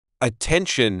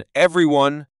Attention,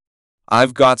 everyone!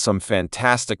 I've got some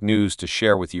fantastic news to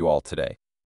share with you all today.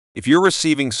 If you're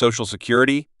receiving Social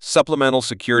Security, Supplemental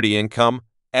Security Income,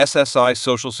 SSI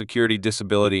Social Security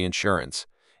Disability Insurance,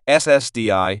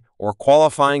 SSDI, or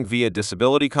qualifying via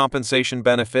disability compensation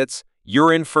benefits,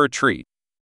 you're in for a treat.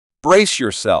 Brace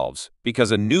yourselves, because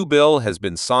a new bill has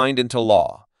been signed into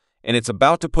law, and it's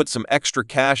about to put some extra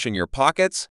cash in your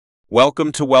pockets.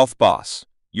 Welcome to Wealth Boss,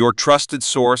 your trusted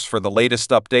source for the latest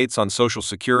updates on Social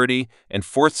Security and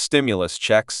fourth stimulus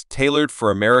checks tailored for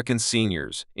American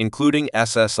seniors, including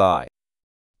SSI,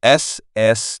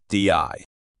 SSDI,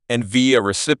 and via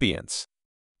recipients.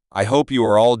 I hope you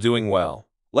are all doing well.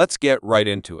 Let's get right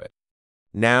into it.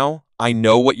 Now, I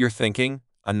know what you're thinking.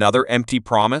 Another empty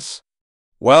promise?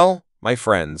 Well, my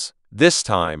friends, this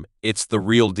time, it's the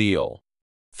real deal.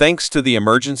 Thanks to the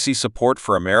Emergency Support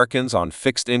for Americans on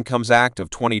Fixed Incomes Act of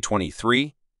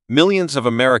 2023, millions of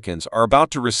Americans are about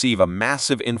to receive a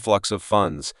massive influx of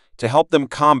funds to help them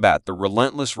combat the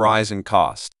relentless rise in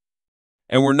cost.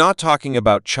 And we're not talking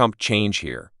about chump change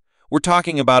here. We're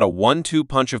talking about a 1-2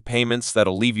 punch of payments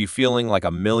that'll leave you feeling like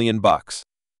 $1,000,000.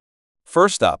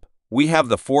 First up, we have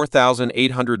the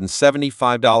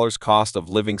 $4,875 cost of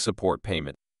living support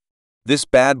payment. This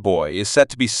bad boy is set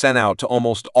to be sent out to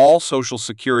almost all Social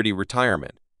Security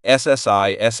retirement,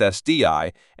 SSI,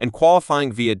 SSDI, and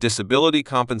qualifying via disability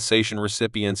compensation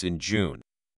recipients in June.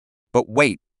 But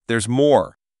wait, there's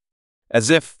more. As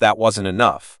if that wasn't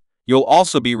enough, you'll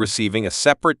also be receiving a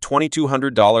separate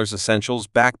 $2,200 Essentials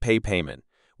back pay payment,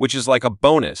 which is like a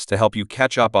bonus to help you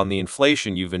catch up on the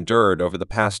inflation you've endured over the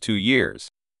past 2 years.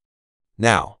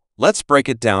 Now, let's break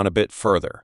it down a bit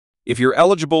further. If you're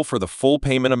eligible for the full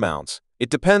payment amounts, it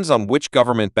depends on which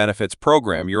government benefits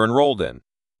program you're enrolled in.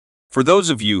 For those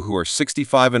of you who are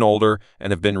 65 and older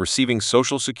and have been receiving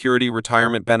Social Security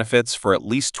retirement benefits for at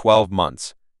least 12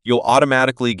 months, you'll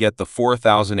automatically get the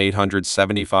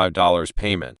 $4,875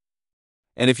 payment.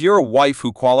 And if you're a wife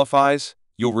who qualifies,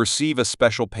 you'll receive a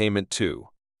special payment too.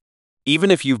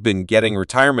 Even if you've been getting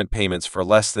retirement payments for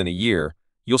less than a year,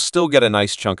 you'll still get a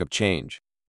nice chunk of change.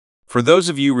 For those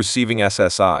of you receiving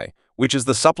SSI, which is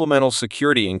the Supplemental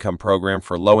Security Income program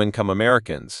for low-income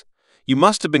Americans, you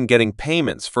must have been getting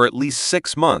payments for at least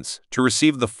 6 months to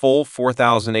receive the full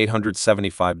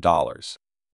 $4,875.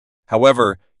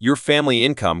 However, your family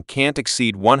income can't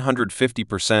exceed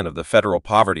 150% of the federal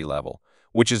poverty level,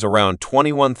 which is around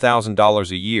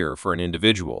 $21,000 a year for an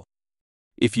individual.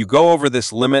 If you go over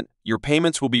this limit, your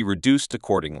payments will be reduced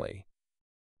accordingly.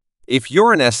 If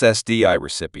you're an SSDI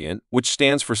recipient, which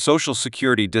stands for Social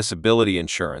Security Disability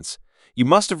Insurance, you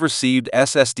must have received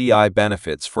SSDI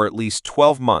benefits for at least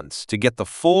 12 months to get the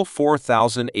full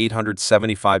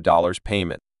 $4,875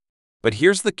 payment. But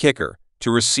here's the kicker.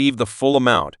 To receive the full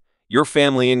amount, your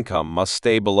family income must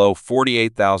stay below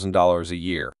 $48,000 a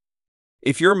year.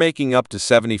 If you're making up to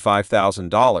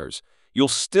 $75,000, you'll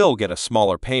still get a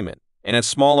smaller payment, and a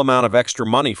small amount of extra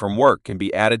money from work can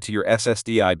be added to your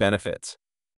SSDI benefits.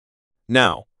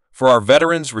 Now, for our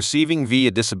veterans receiving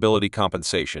via disability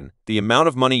compensation, the amount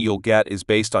of money you'll get is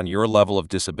based on your level of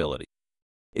disability.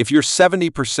 If you're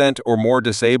 70% or more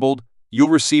disabled, you'll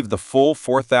receive the full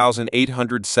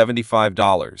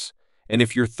 $4,875, and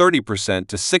if you're 30%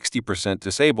 to 60%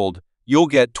 disabled, you'll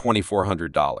get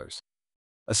 $2,400.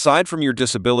 Aside from your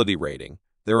disability rating,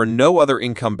 there are no other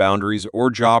income boundaries or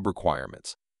job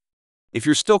requirements. If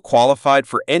you're still qualified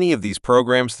for any of these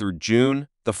programs through June,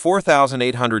 the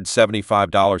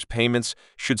 $4,875 payments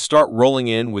should start rolling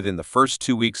in within the first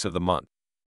 2 weeks of the month.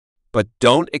 But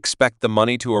don't expect the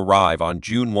money to arrive on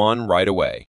June 1 right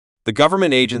away. The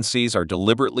government agencies are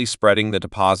deliberately spreading the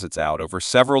deposits out over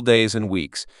several days and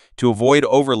weeks to avoid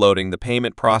overloading the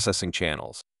payment processing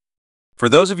channels. For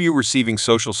those of you receiving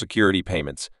Social Security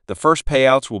payments, the first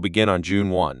payouts will begin on June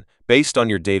 1, based on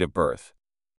your date of birth.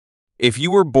 If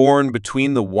you were born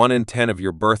between the 1 and 10 of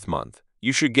your birth month,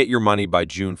 you should get your money by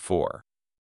June 4.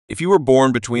 If you were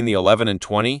born between the 11 and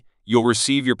 20, you'll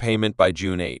receive your payment by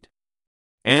June 8.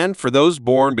 And for those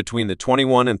born between the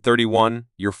 21 and 31,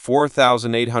 your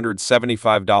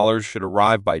 $4,875 should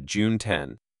arrive by June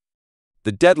 10.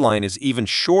 The deadline is even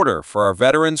shorter for our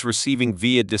veterans receiving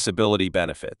via disability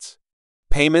benefits.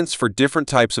 Payments for different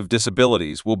types of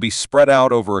disabilities will be spread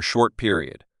out over a short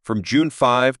period, from June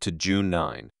 5 to June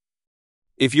 9.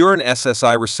 If you're an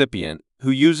SSI recipient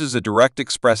who uses a Direct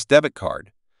Express debit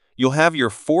card, you'll have your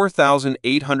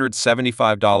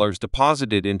 $4,875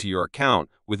 deposited into your account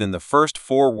within the first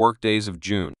 4 workdays of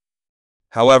June.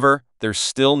 However, there's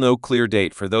still no clear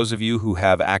date for those of you who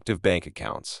have active bank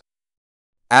accounts.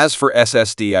 As for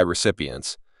SSDI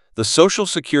recipients, The Social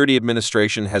Security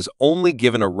Administration has only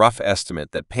given a rough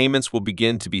estimate that payments will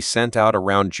begin to be sent out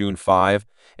around June 5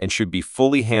 and should be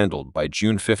fully handled by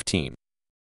June 15.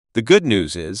 The good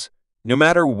news is, no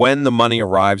matter when the money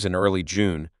arrives in early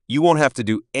June, you won't have to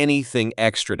do anything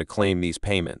extra to claim these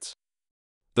payments.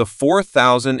 The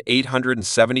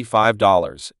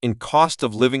 $4,875 in cost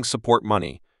of living support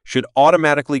money should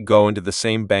automatically go into the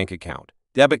same bank account,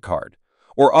 debit card,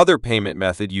 or other payment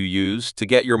method you use to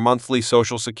get your monthly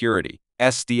Social Security,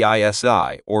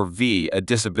 SDI, or V, a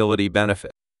disability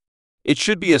benefit. It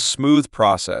should be a smooth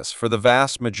process for the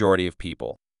vast majority of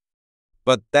people.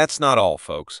 But that's not all,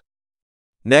 folks.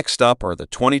 Next up are the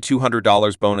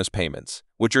 $2,200 bonus payments,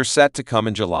 which are set to come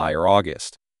in July or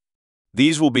August.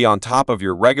 These will be on top of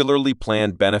your regularly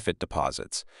planned benefit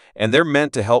deposits, and they're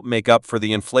meant to help make up for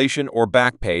the inflation or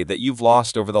back pay that you've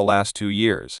lost over the last 2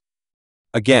 years.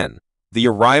 Again, the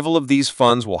arrival of these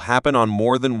funds will happen on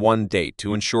more than one date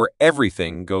to ensure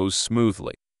everything goes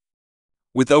smoothly.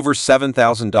 With over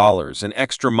 $7,000 in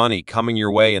extra money coming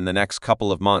your way in the next couple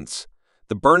of months,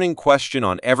 the burning question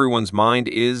on everyone's mind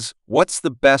is, what's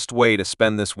the best way to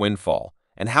spend this windfall,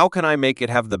 and how can I make it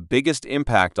have the biggest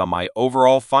impact on my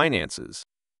overall finances?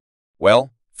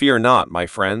 Well, fear not, my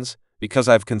friends, because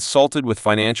I've consulted with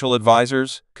financial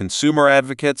advisors, consumer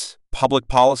advocates, public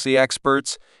policy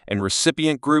experts, and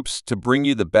recipient groups to bring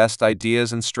you the best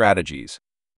ideas and strategies.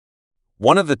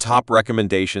 One of the top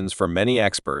recommendations from many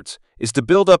experts is to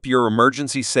build up your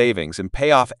emergency savings and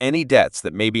pay off any debts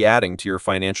that may be adding to your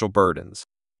financial burdens.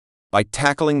 By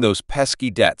tackling those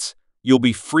pesky debts, you'll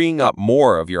be freeing up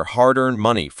more of your hard-earned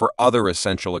money for other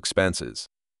essential expenses.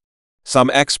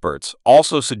 Some experts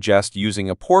also suggest using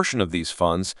a portion of these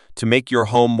funds to make your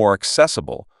home more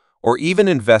accessible, or even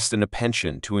invest in a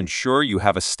pension to ensure you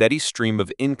have a steady stream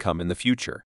of income in the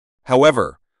future.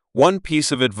 However, one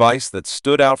piece of advice that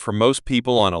stood out for most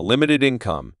people on a limited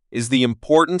income is the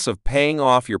importance of paying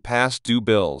off your past due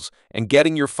bills and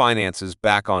getting your finances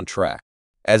back on track.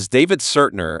 As David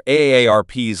Sertner,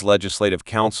 AARP's Legislative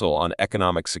Counsel on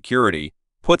Economic Security,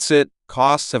 puts it,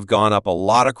 costs have gone up a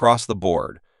lot across the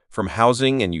board, from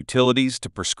housing and utilities to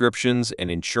prescriptions and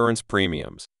insurance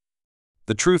premiums.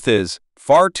 The truth is,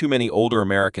 far too many older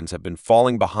Americans have been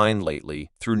falling behind lately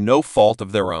through no fault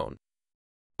of their own.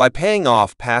 By paying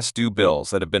off past due bills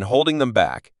that have been holding them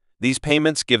back, these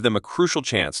payments give them a crucial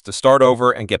chance to start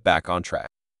over and get back on track.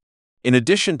 In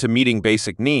addition to meeting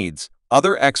basic needs,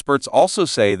 other experts also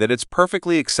say that it's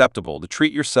perfectly acceptable to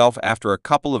treat yourself after a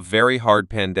couple of very hard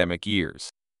pandemic years.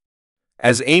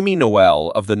 As Amy Noel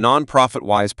of the nonprofit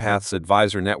Wise Paths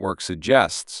Advisor Network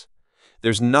suggests,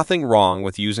 there's nothing wrong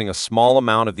with using a small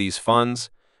amount of these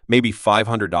funds, maybe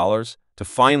 $500, to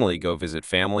finally go visit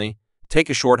family, take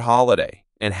a short holiday,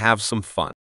 and have some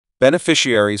fun.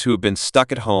 Beneficiaries who have been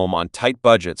stuck at home on tight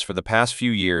budgets for the past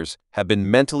few years have been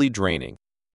mentally draining.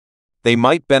 They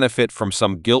might benefit from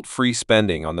some guilt-free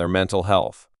spending on their mental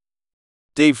health.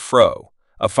 Dave Froh,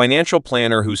 a financial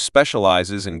planner who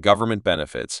specializes in government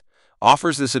benefits,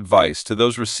 offers this advice to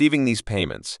those receiving these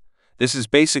payments. This is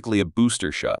basically a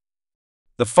booster shot.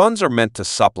 The funds are meant to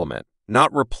supplement,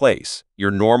 not replace, your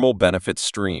normal benefit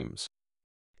streams.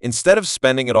 Instead of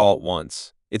spending it all at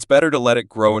once, it's better to let it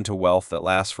grow into wealth that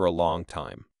lasts for a long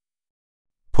time.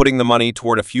 Putting the money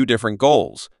toward a few different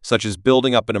goals, such as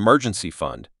building up an emergency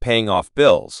fund, paying off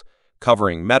bills,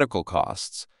 covering medical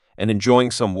costs, and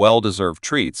enjoying some well-deserved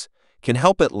treats, can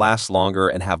help it last longer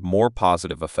and have more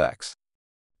positive effects.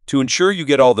 To ensure you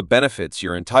get all the benefits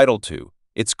you're entitled to,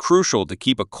 it's crucial to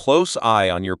keep a close eye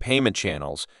on your payment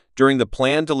channels during the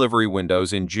planned delivery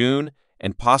windows in June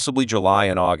and possibly July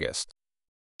and August.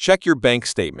 Check your bank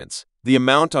statements, the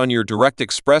amount on your Direct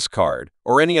Express card,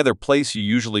 or any other place you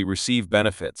usually receive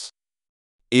benefits.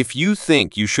 If you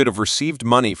think you should have received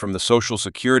money from the Social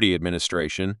Security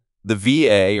Administration, the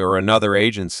VA, or another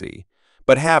agency,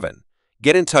 but haven't,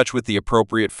 get in touch with the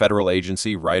appropriate federal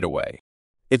agency right away.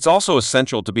 It's also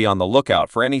essential to be on the lookout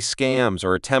for any scams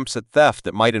or attempts at theft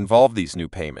that might involve these new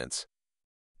payments.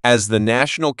 As the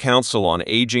National Council on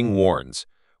Aging warns,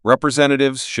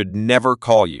 representatives should never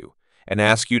call you and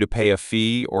ask you to pay a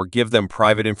fee or give them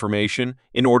private information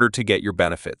in order to get your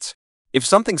benefits. If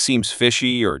something seems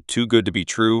fishy or too good to be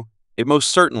true, it most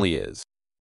certainly is.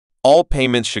 All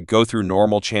payments should go through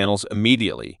normal channels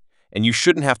immediately, and you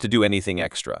shouldn't have to do anything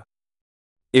extra.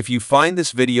 If you find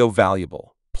this video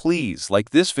valuable, please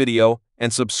like this video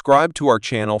and subscribe to our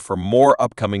channel for more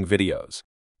upcoming videos.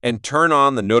 And turn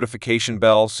on the notification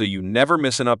bell so you never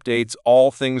miss an updates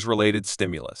all things related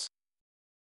stimulus.